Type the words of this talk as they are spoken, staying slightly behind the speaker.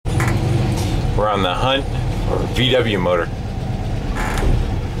We're on the hunt for a VW motor.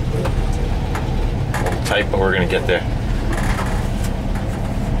 Hold tight, but we're gonna get there.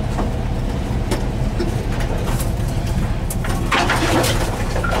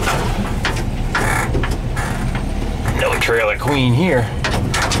 No trailer queen here.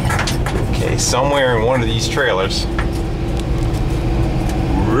 Okay, somewhere in one of these trailers.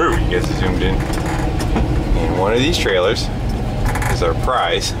 Woo, you guys are zoomed in. In one of these trailers is our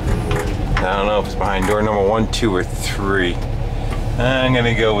prize. I don't know if it's behind door number 1, 2, or 3. I'm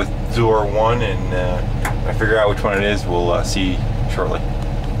gonna go with door 1, and when I figure out which one it is, we'll see shortly.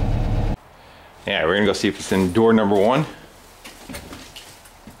 Yeah, we're gonna go see if it's in door number 1.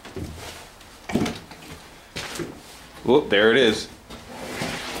 Whoop, there it is.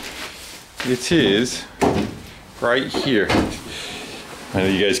 It is right here. I know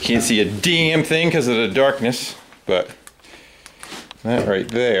you guys can't see a damn thing because of the darkness, but that right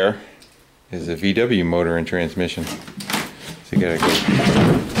there is a VW motor and transmission. So you gotta go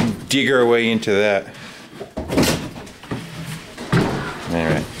dig our way into that.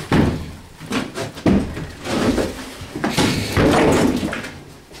 Alright.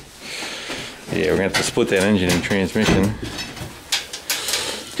 Yeah, we're gonna have to split that engine and transmission.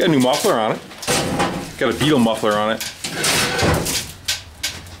 Got a new muffler on it. Got a Beetle muffler on it.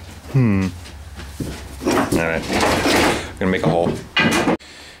 Alright. Gonna make a hole.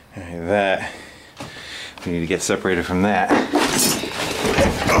 Alright, that. We need to get separated from that.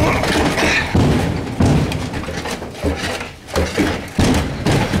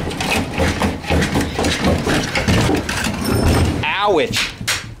 Ouch!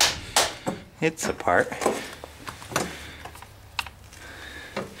 It's apart.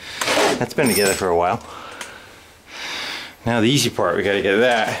 That's been together for a while. Now the easy part, we gotta get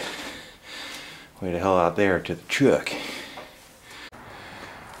that way the hell out there to the truck.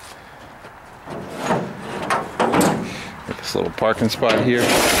 Got this little parking spot here.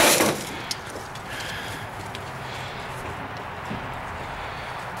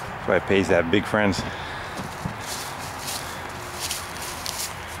 That's why it pays to have big friends.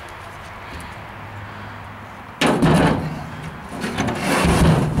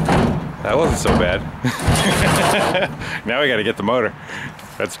 That wasn't so bad. Now we gotta get the motor.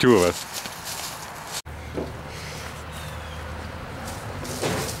 That's 2 of us.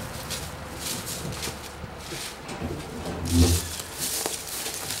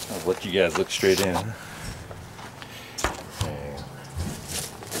 I'll let you guys look straight in.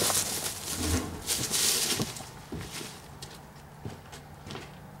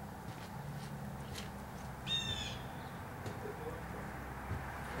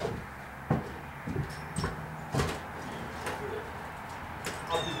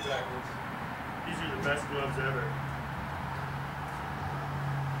 These are the best gloves ever.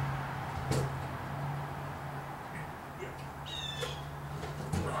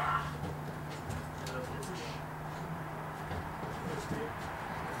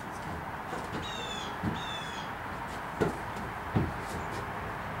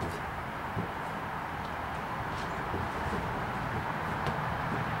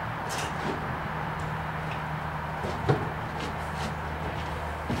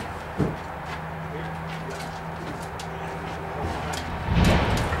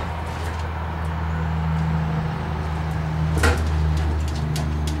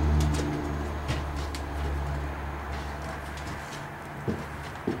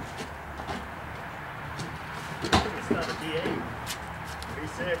 It's not a D8.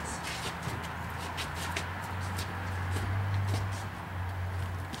 V6.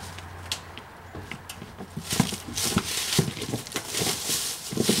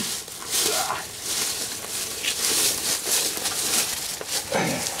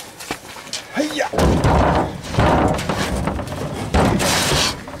 Hey-ya!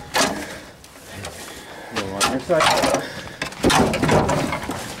 Go on your side.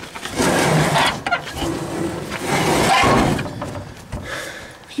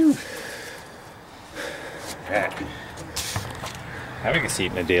 Phew. Right. Now we can see it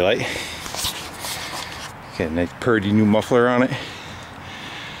in the daylight. Got a nice purdy new muffler on it.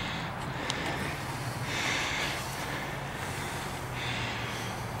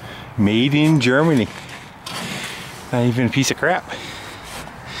 Made in Germany. Not even a piece of crap.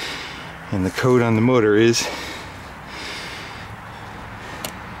 And the code on the motor is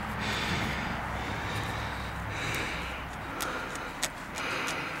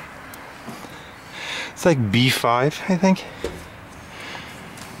it's like B5, I think.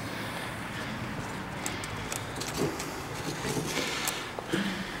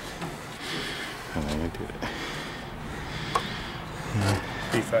 How am I gonna do it?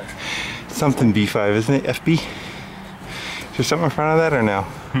 B5. It's something B5, isn't it? FB? Is there something in front of that or no?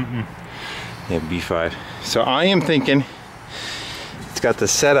 Mm-mm. Yeah, B5. So I am thinking it's got the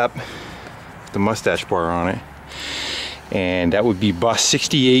setup, the mustache bar on it, and that would be bus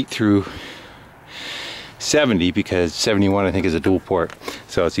 68 through 70, because 71 I think is a dual port.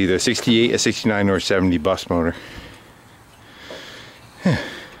 So it's either 68, a 69, or a 70 bus motor. That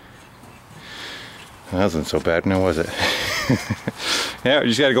wasn't so bad, now was it? Yeah, we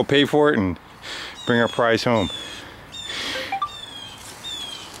just gotta go pay for it and bring our prize home.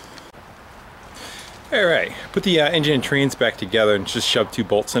 Alright, put the engine and trans back together and just shoved 2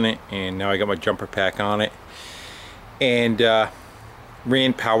 bolts in it, and now I got my jumper pack on it. And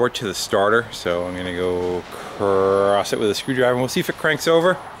ran power to the starter, so I'm gonna go cross it with a screwdriver and we'll see if it cranks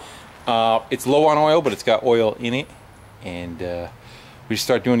over. It's low on oil, but it's got oil in it, and we just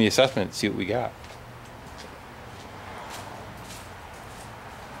start doing the assessment and see what we got.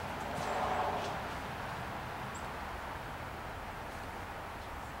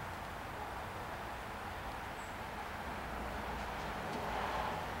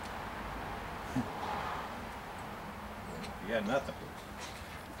 You got nothing.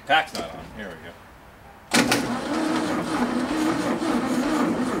 Pack's not on. Here we go.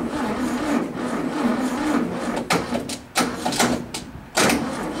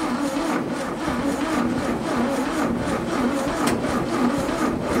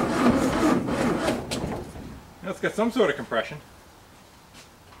 It's got some sort of compression.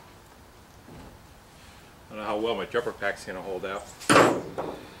 I don't know how well my jumper pack's gonna hold out.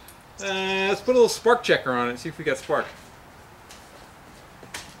 Let's put a little spark checker on it and see if we got spark.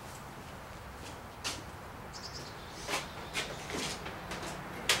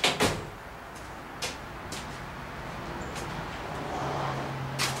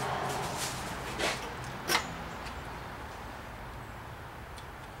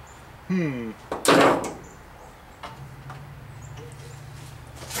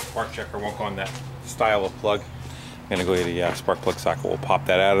 Spark checker won't go on that style of plug. I'm gonna go get a spark plug socket. We'll pop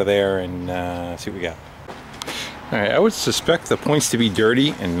that out of there and see what we got. All right, I would suspect the points to be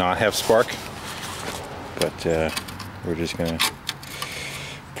dirty and not have spark, but we're just gonna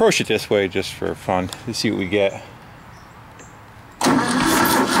approach it this way just for fun to see what we get.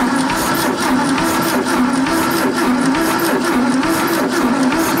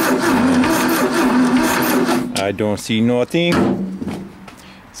 I don't see nothing.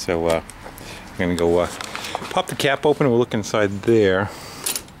 So I'm gonna go pop the cap open and we'll look inside there.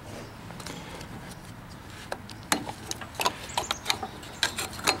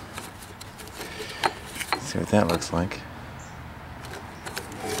 See what that looks like.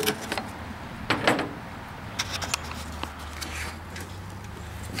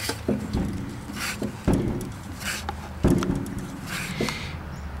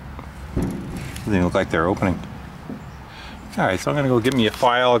 Doesn't look like they're opening. Alright, so I'm going to go get me a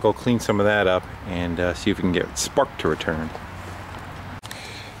file, I'll go clean some of that up and see if we can get spark to return.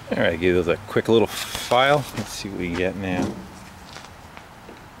 Alright, give those a quick little file. Let's see what we get now.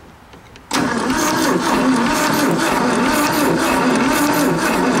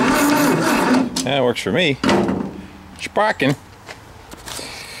 That works for me. Sparking.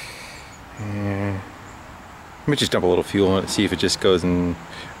 I might just dump a little fuel in it, see if it just goes and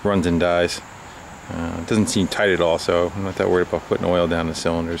runs and dies. It doesn't seem tight at all, so I'm not that worried about putting oil down the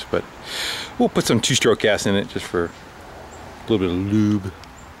cylinders, but we'll put some 2-stroke gas in it just for a little bit of lube.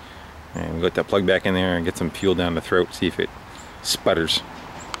 And we'll get that plug back in there and get some fuel down the throat, see if it sputters.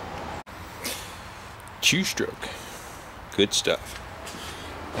 2-stroke. Good stuff.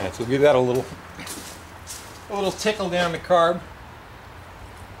 Alright, so we'll give that a little tickle down the carb.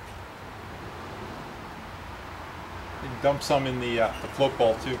 And dump some in the float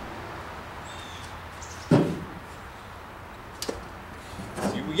ball too.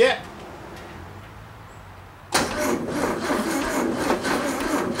 See what we get.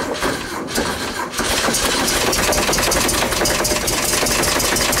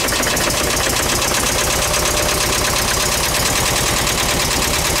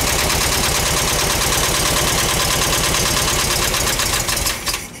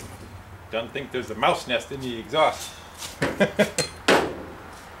 Don't think there's a mouse nest in the exhaust.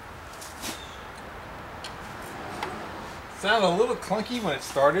 Sounded a little clunky when it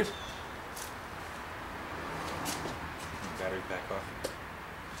started. Battery back off.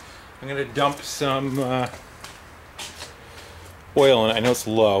 I'm gonna dump some oil in it. I know it's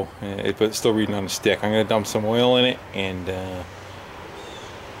low, but it's still reading on the stick. I'm gonna dump some oil in it and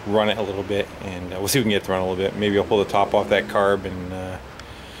run it a little bit, and we'll see if we can get it to run a little bit. Maybe I'll pull the top off that carb and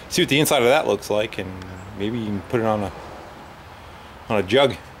see what the inside of that looks like, and maybe you can put it on a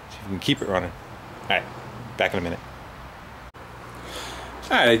jug. you can keep it running. Alright, back in a minute.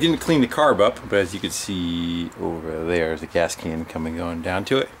 Alright, I didn't clean the carb up, but as you can see over there is a gas can going down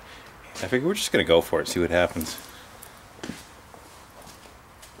to it. I figure we're just going to go for it, see what happens.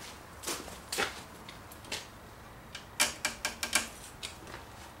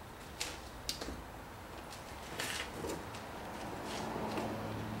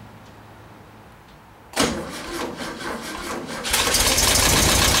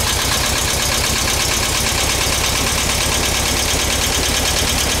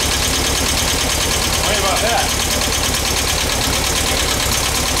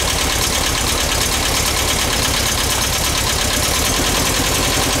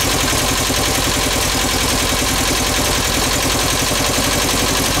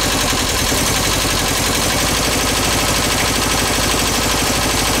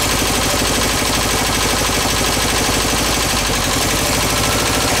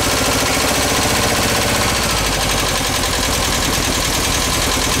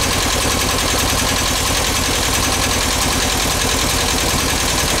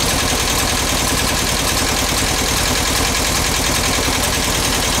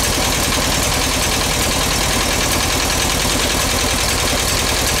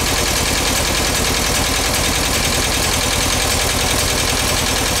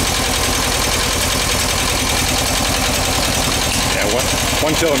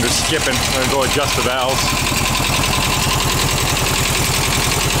 One cylinder skipping. I'm going to go adjust the valves.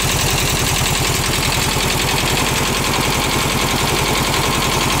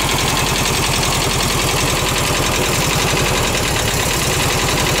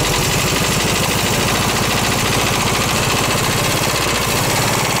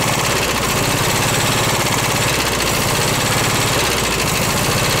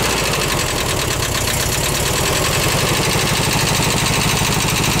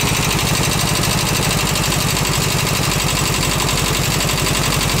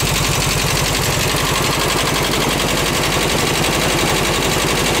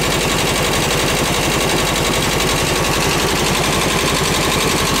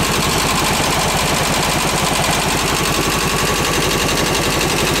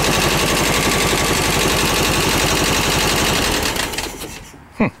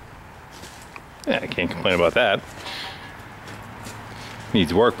 Yeah, I can't complain about that.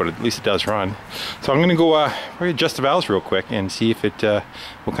 Needs work, but at least it does run. So I'm going to go adjust the valves real quick and see if it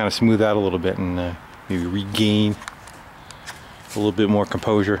will kind of smooth out a little bit and maybe regain a little bit more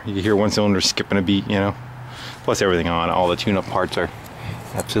composure. You can hear one cylinder skipping a beat, you know. Plus everything on, all the tune-up parts are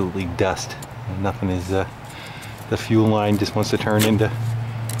absolutely dust. Nothing is, the fuel line just wants to turn into,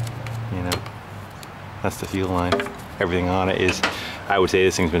 you know, that's the fuel line. Everything on it is, I would say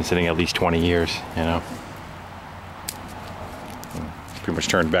this thing's been sitting at least 20 years, you know. It's pretty much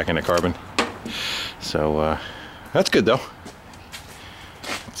turned back into carbon. So that's good though.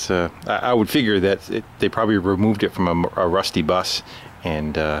 It's I would figure that they probably removed it from a rusty bus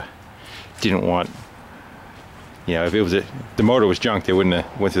and didn't want, you know, if it was the motor was junk, they wouldn't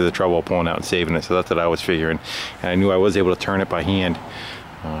have went through the trouble of pulling out and saving it. So that's what I was figuring. And I knew I was able to turn it by hand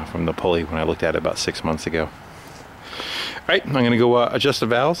from the pulley when I looked at it about 6 months ago. Alright, I'm going to go adjust the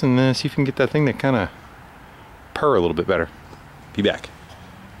valves and see if we can get that thing to kind of purr a little bit better. Be back.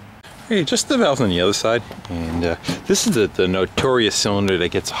 Hey, just the valves on the other side. And this is the notorious cylinder that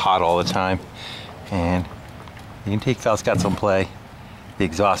gets hot all the time. And the intake valve's got some play. The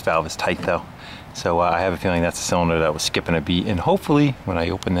exhaust valve is tight though. So I have a feeling that's a cylinder that was skipping a beat. And hopefully when I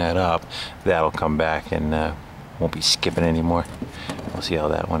open that up, that'll come back and won't be skipping anymore. We'll see how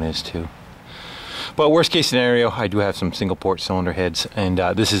that one is too. But worst case scenario, I do have some single port cylinder heads, and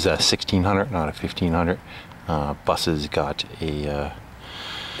this is a 1600, not a 1500. Buses got a,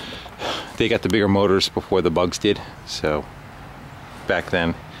 they got the bigger motors before the Bugs did. So back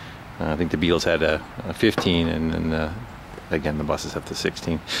then, I think the Beetles had a 15, and then again the buses have the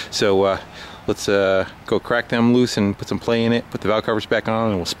 16. So let's go crack them loose and put some play in it, put the valve covers back on,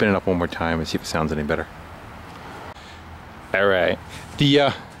 and we'll spin it up one more time and see if it sounds any better. All right,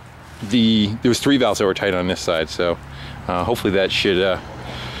 there was 3 valves that were tight on this side, so hopefully that should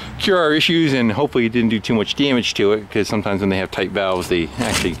cure our issues, and hopefully it didn't do too much damage to it, because sometimes when they have tight valves they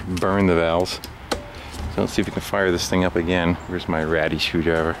actually burn the valves. So let's see if we can fire this thing up again. Where's my ratty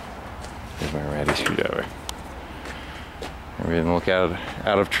screwdriver? There's my ratty screwdriver. Everything look out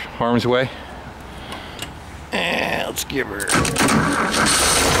of harm's way. And let's give her.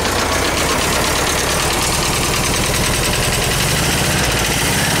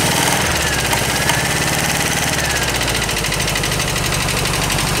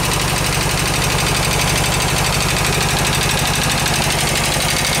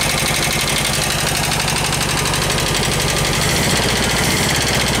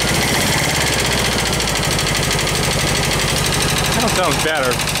 sounds better.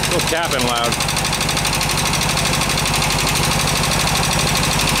 It's a little tapping loud.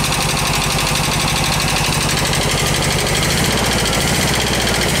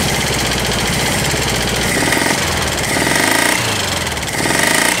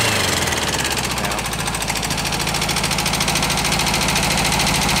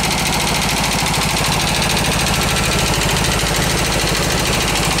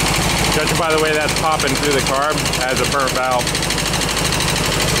 Judging by the way that's popping through the carb, as a burnt valve.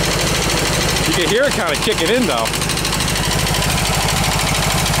 You can hear it kind of kicking in though.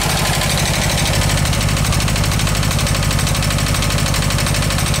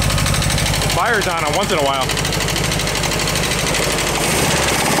 The fire's on once in a while.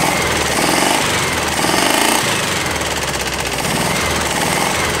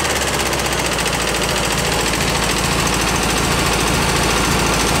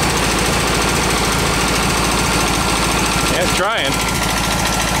 Yeah, it's trying.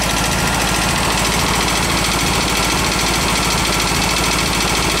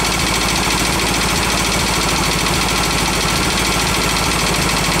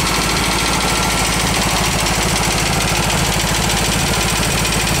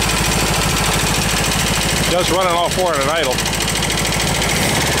 Just running all four at an idle.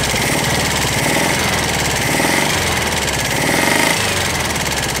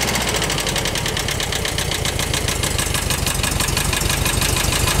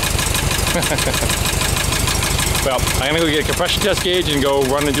 Well, I'm gonna go get a compression test gauge and go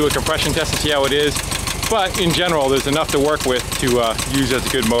run and do a compression test and see how it is. But in general, there's enough to work with to use as a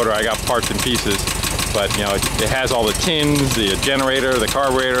good motor. I got parts and pieces, but you know, it has all the tins, the generator, the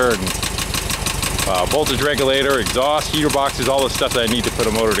carburetor, and voltage regulator, exhaust, heater boxes, all the stuff that I need to put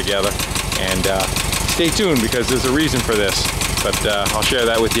a motor together. And stay tuned because there's a reason for this. But I'll share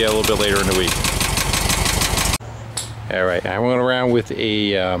that with you a little bit later in the week. All right, I went around with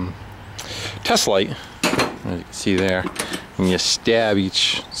a test light, as you can see there, and you stab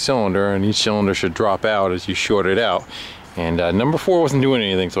each cylinder, and each cylinder should drop out as you short it out. And number 4 wasn't doing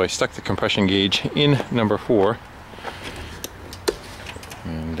anything, so I stuck the compression gauge in number 4.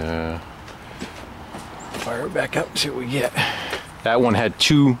 And fire it back up and see what we get. That one had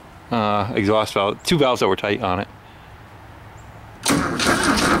 2 exhaust valves, 2 valves that were tight on it.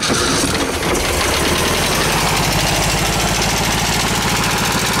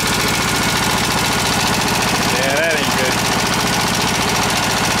 Yeah, that ain't good.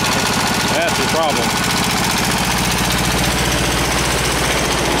 That's the problem.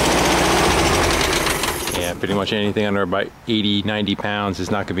 Yeah, pretty much anything under about 80, 90 pounds is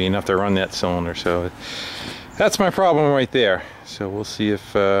not going to be enough to run that cylinder. So that's my problem right there. So we'll see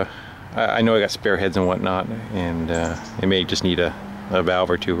if I know I got spare heads and whatnot, and it may just need a valve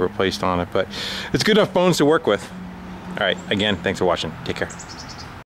or 2 replaced on it, but it's good enough bones to work with. All right, again, thanks for watching. Take care.